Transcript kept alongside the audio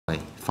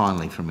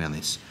finally from me on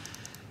this,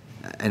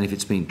 and if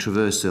it's been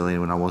traversed earlier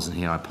when I wasn't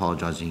here, I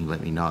apologise, you can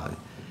let me know.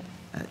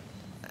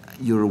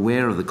 You're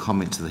aware of the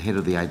comments of the head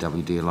of the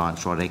AWD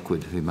Alliance, Rod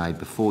Eckwood, who made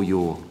before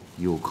your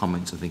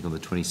comments, I think on the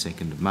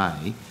 22nd of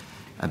May,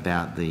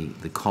 about the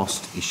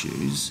cost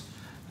issues.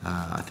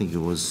 I think it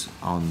was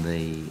on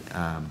the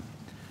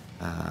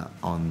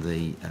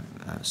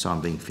So I'm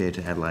Being Fair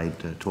to Adelaide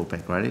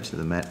Talkback Radio, to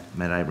the Matt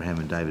Abraham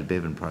and David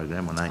Bevan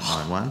program on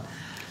 891.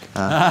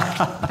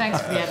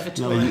 Thanks for the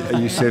advertising.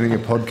 Are you setting a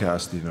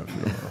podcast? You know.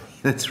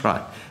 That's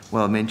right.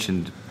 Well, I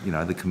mentioned, you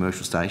know, the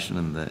commercial station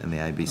and the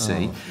ABC. Oh.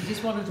 You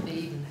just wanted to be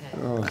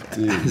even-handed. Oh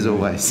dear. As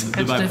always.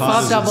 Senator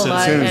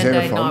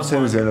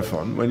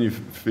Xenophon, when you've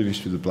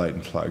finished with the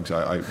blatant plugs,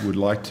 I would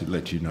like to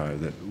let you know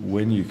that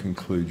when you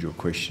conclude your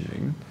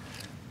questioning,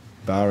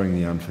 barring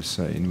the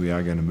unforeseen, we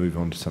are going to move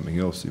on to something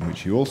else in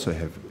which you also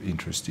have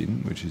interest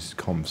in, which is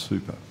Com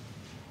Super.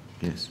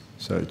 Yes.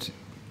 So it's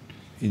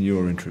in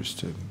your interest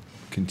to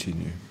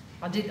continue.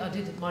 I did.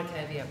 My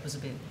caveat was a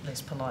bit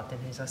less polite than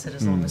his. I said,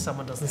 as long as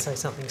someone doesn't say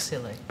something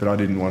silly. But I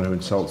didn't want to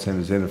insult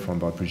Senator Xenophon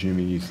by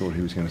presuming you thought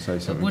he was going to say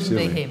something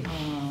silly. It wouldn't be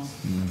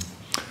him.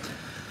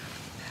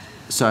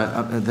 So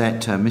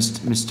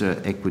Mr.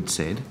 Eckwood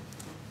said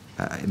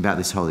about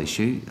this whole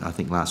issue, I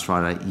think last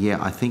Friday,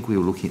 yeah, I think we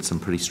were looking at some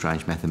pretty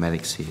strange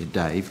mathematics here,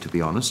 Dave, to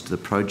be honest. The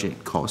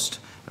project cost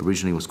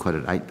originally was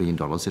quoted $8 billion.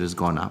 It has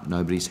gone up.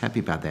 Nobody's happy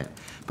about that.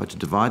 But to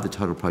divide the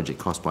total project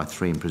cost by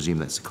 3 and presume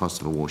that's the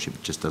cost of a warship,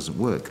 it just doesn't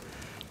work.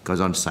 It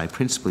goes on to say,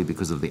 principally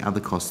because of the other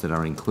costs that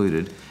are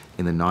included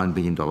in the $9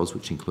 billion,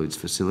 which includes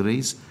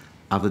facilities,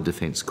 other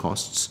defence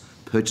costs,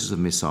 purchase of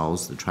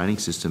missiles, the training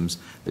systems,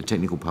 the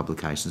technical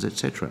publications,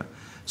 etc.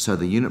 So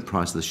the unit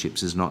price of the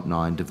ships is not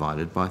 9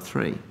 divided by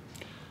 3.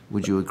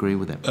 Would you agree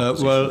with that?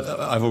 Well,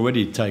 I've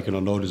already taken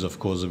on notice, of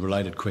course, a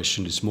related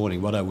question this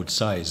morning. What I would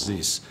say is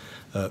this.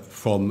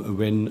 From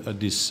when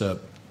this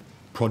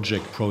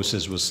project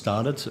process was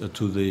started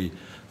to the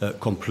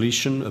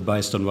completion,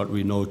 based on what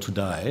we know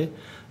today,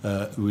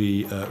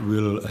 we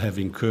will have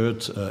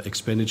incurred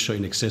expenditure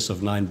in excess of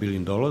 $9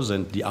 billion,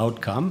 and the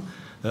outcome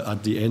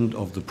at the end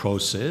of the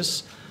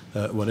process,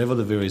 whatever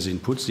the various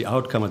inputs, the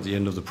outcome at the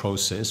end of the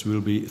process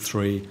will be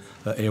 3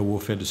 air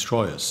warfare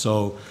destroyers.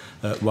 So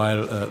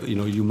while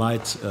you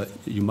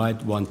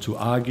might want to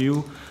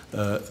argue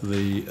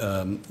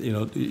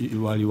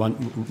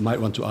might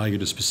want to argue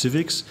the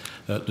specifics,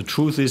 the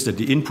truth is that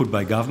the input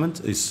by government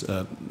is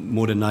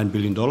more than $9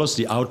 billion.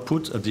 The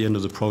output at the end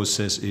of the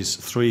process is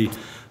 3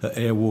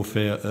 air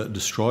warfare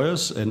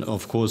destroyers, and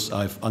of course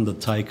I've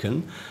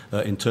undertaken,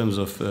 in terms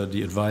of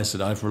the advice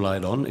that I've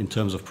relied on, in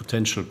terms of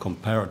potential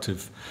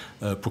comparative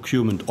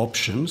procurement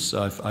options,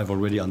 I've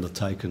already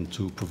undertaken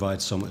to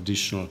provide some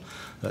additional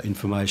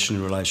information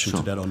in relation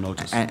to that on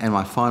notice. And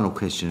my final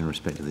question in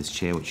respect to this,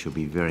 Chair, which you'll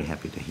be very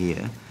happy to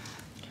hear,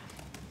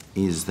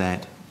 is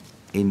that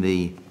in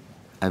the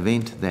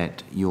event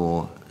that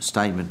your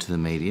statement to the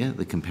media,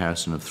 the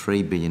comparison of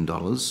 $3 billion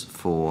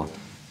for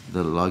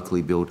the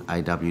locally built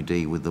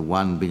AWD with the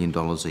 $1 billion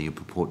that you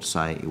purport to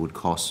say it would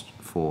cost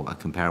for a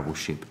comparable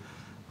ship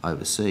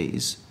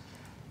overseas,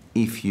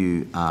 if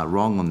you are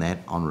wrong on that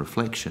on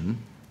reflection,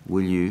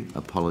 will you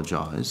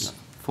apologise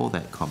for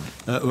that comment?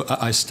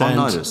 I stand.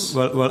 On notice.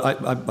 Well,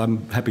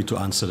 I'm happy to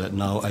answer that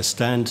now. I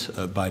stand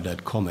by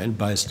that comment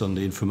based on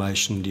the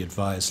information, the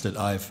advice that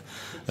I've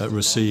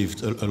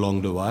received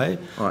along the way.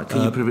 All right.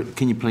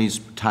 Can you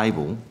please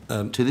table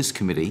to this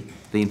committee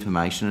the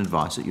information and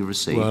advice that you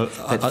received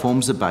that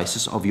forms the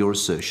basis of your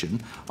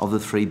assertion of the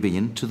 $3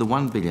 billion to the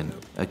 $1 billion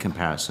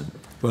comparison?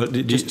 Well,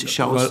 just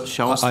show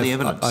us the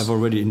evidence. I've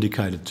already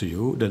indicated to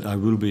you that I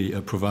will be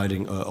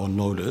providing on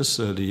notice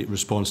the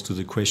response to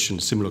the question,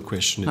 similar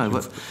question that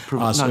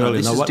you've asked earlier.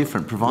 This is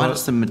different. Provide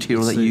us the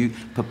material that you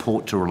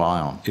purport to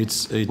rely on.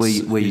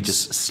 Where you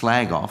just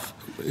slag off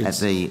at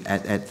the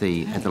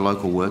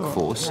local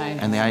workforce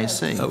and the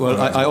ASC.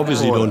 Well, I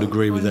obviously don't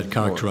agree with that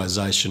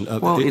characterisation.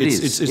 Well,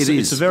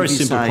 it's a very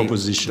simple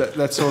proposition.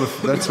 That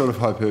sort of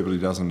hyperbole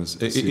doesn't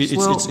assist.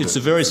 It's a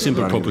very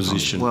simple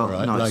proposition. Well,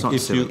 right? no, it's not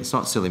silly. It's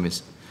not silly,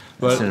 Miss.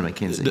 Senator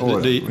McKenzie.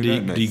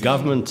 The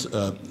government,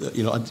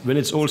 when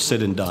it's all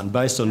said and done,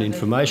 based on the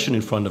information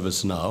in front of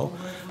us now,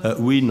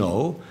 we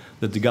know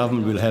that the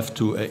government will have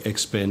to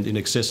expend in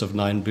excess of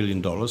 $9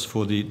 billion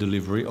for the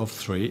delivery of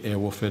 3 air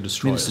warfare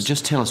destroyers. Minister,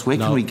 just tell us, where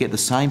can we get the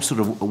same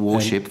sort of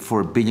warship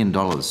for $1 billion?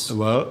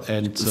 Well,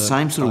 and the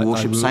same sort of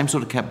warship, same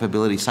sort of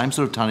capability, same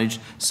sort of tonnage,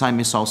 same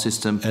missile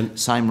system, and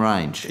same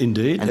range.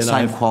 Indeed. And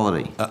same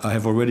quality. I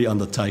have already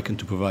undertaken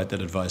to provide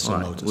that advice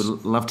on notice.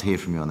 We'd love to hear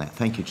from you on that.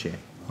 Thank you, Chair.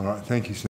 All right, thank you, sir.